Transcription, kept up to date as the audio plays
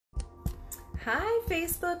Hi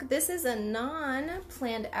Facebook, this is a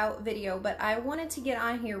non-planned out video, but I wanted to get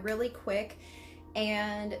on here really quick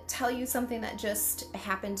and tell you something that just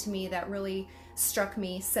happened to me that really struck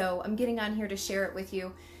me. So I'm getting on here to share it with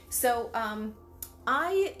you. So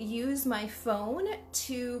I use my phone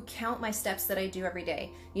to count my steps that I do every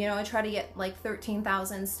day. You know, I try to get like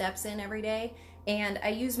 13,000 steps in every day, and I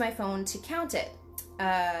use my phone to count it.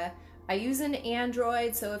 I use an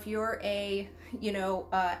Android, so if you're a,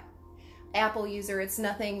 Apple user, it's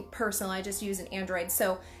nothing personal. I just use an Android.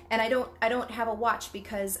 So, and I don't have a watch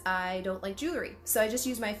because I don't like jewelry. So I just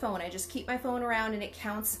use my phone. I just keep my phone around and it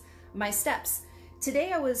counts my steps.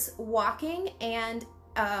 Today I was walking and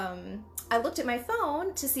I looked at my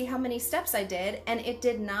phone to see how many steps I did, and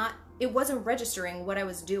it wasn't registering what I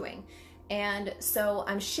was doing. And so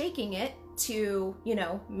I'm shaking it to,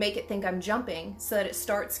 make it think I'm jumping so that it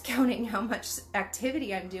starts counting how much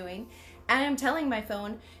activity I'm doing. And I'm telling my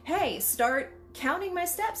phone, hey, start counting my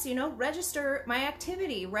steps, register my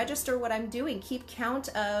activity, register what I'm doing, keep count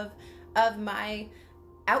of my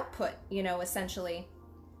output, essentially.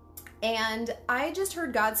 And I just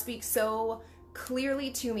heard God speak so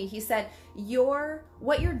clearly to me. He said,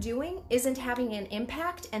 what you're doing isn't having an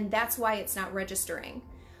impact, and that's why it's not registering.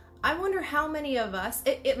 I wonder how many of us,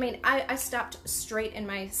 I stopped straight in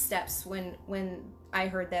my steps when I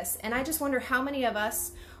heard this, and I just wonder how many of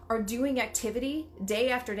us are doing activity day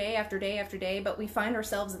after day after day after day, but we find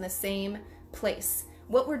ourselves in the same place.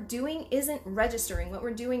 What we're doing isn't registering. What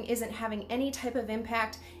we're doing isn't having any type of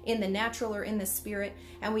impact in the natural or in the spirit,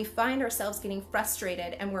 and we find ourselves getting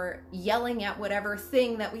frustrated, and we're yelling at whatever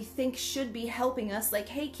thing that we think should be helping us, like,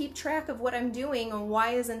 hey, keep track of what I'm doing, or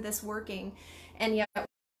why isn't this working? And yet,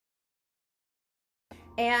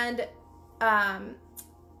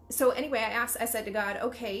 so anyway, I said to God,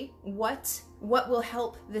 okay, what will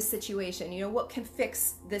help this situation? What can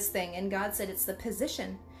fix this thing? And God said, it's the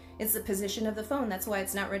position. It's the position of the phone. That's why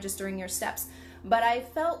it's not registering your steps. But I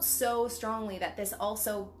felt so strongly that this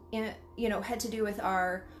also, had to do with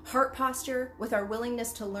our heart posture, with our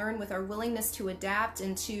willingness to learn, with our willingness to adapt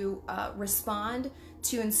and to respond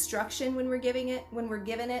to instruction when we're given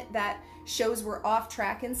it that shows we're off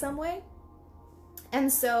track in some way. And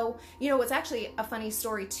so, what's actually a funny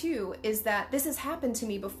story too is that this has happened to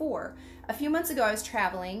me before. A few months ago I was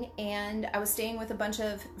traveling and I was staying with a bunch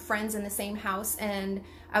of friends in the same house, and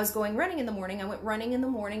I was going running in the morning. I went running in the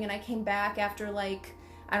morning and I came back after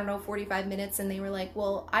 45 minutes, and they were like,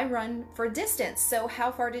 well, I run for distance. So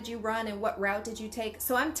how far did you run and what route did you take?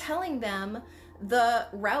 So I'm telling them the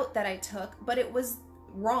route that I took, but it was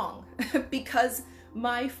wrong because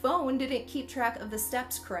my phone didn't keep track of the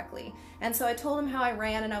steps correctly. And so I told them how I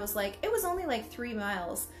ran, and I was like, it was only like 3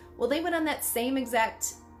 miles. Well, they went on that same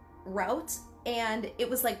exact route and it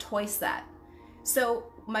was like twice that. So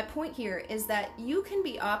my point here is that you can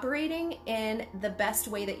be operating in the best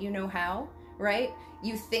way that you know how, right?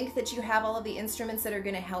 You think that you have all of the instruments that are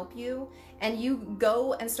going to help you, and you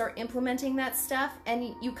go and start implementing that stuff,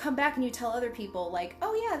 and you come back and you tell other people like,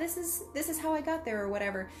 oh yeah, this is how I got there or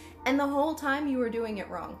whatever. And the whole time you were doing it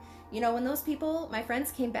wrong. When those people, my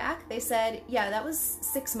friends, came back, they said, yeah, that was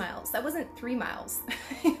 6 miles. That wasn't 3 miles.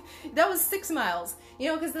 That was 6 miles.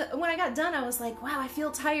 Because when I got done, I was like, wow, I feel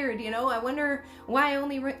tired. I wonder why I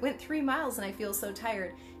only went 3 miles and I feel so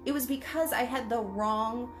tired. It was because I had the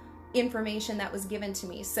wrong information that was given to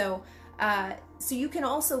me. So you can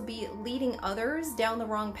also be leading others down the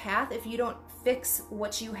wrong path if you don't fix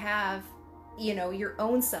what you have, your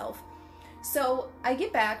own self. So I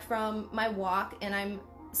get back from my walk and I'm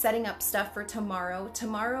setting up stuff for tomorrow.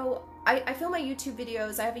 Tomorrow, I film my YouTube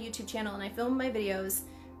videos. I have a YouTube channel and I film my videos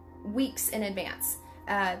weeks in advance.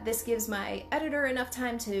 This gives my editor enough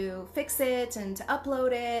time to fix it and to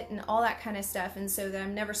upload it and all that kind of stuff, and so that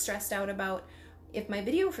I'm never stressed out about if my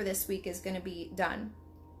video for this week is going to be done.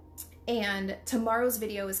 And tomorrow's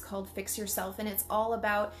video is called Fix Yourself, and it's all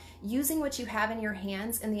about using what you have in your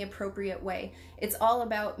hands in the appropriate way. It's all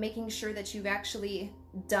about making sure that you've actually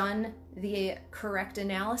done the correct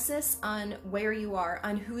analysis on where you are,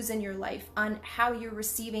 on who's in your life, on how you're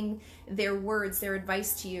receiving their words, their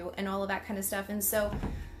advice to you, and all of that kind of stuff. And so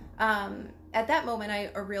at that moment, I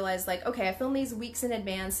realized, like, okay, I filmed these weeks in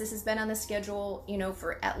advance. This has been on the schedule,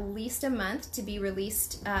 for at least a month to be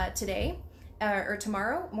released today or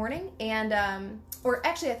tomorrow morning. And, or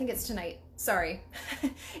actually, I think it's tonight. Sorry.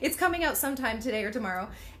 It's coming out sometime today or tomorrow.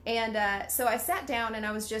 And so I sat down and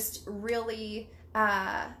I was just really,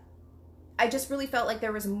 I just really felt like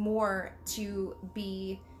there was more to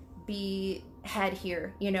be had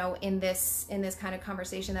here, in this kind of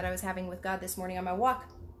conversation that I was having with God this morning on my walk.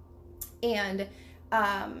 And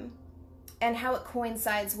and how it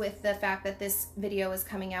coincides with the fact that this video is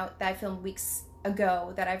coming out that I filmed weeks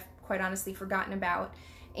ago that I've quite honestly forgotten about,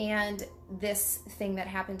 and this thing that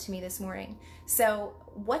happened to me this morning. So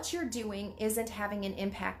what you're doing isn't having an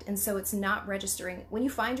impact, and so it's not registering. When you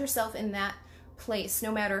find yourself in that place,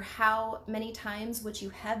 no matter how many times what you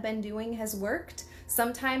have been doing has worked,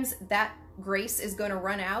 sometimes that grace is going to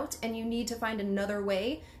run out and you need to find another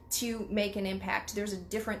way to make an impact. There's a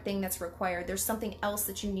different thing that's required. There's something else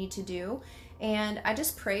that you need to do. And I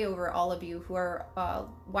just pray over all of you who are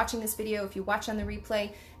watching this video, if you watch on the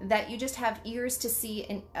replay, that you just have ears to see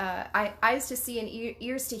and eyes to see and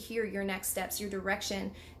ears to hear your next steps, your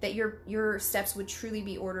direction, that your steps would truly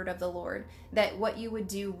be ordered of the Lord, that what you would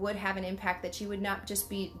do would have an impact, that you would not just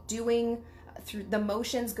be doing through the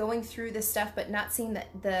motions, going through this stuff, but not seeing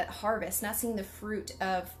the harvest, not seeing the fruit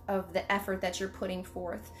of the effort that you're putting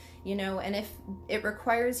forth, you know. And if it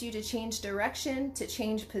requires you to change direction, to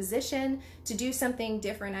change position, to do something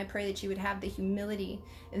different, I pray that you would have the humility,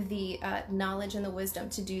 the knowledge and the wisdom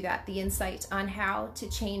to do that, the insight on how to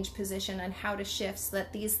change position, on how to shift, so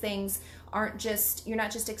that these things aren't just, you're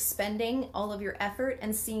not just expending all of your effort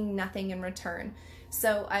and seeing nothing in return.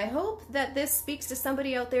 So I hope that this speaks to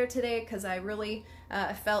somebody out there today, because I really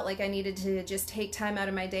felt like I needed to just take time out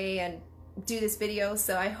of my day and do this video.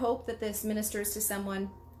 So I hope that this ministers to someone,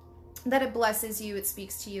 that it blesses you, it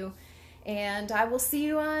speaks to you, and I will see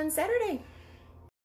you on Saturday.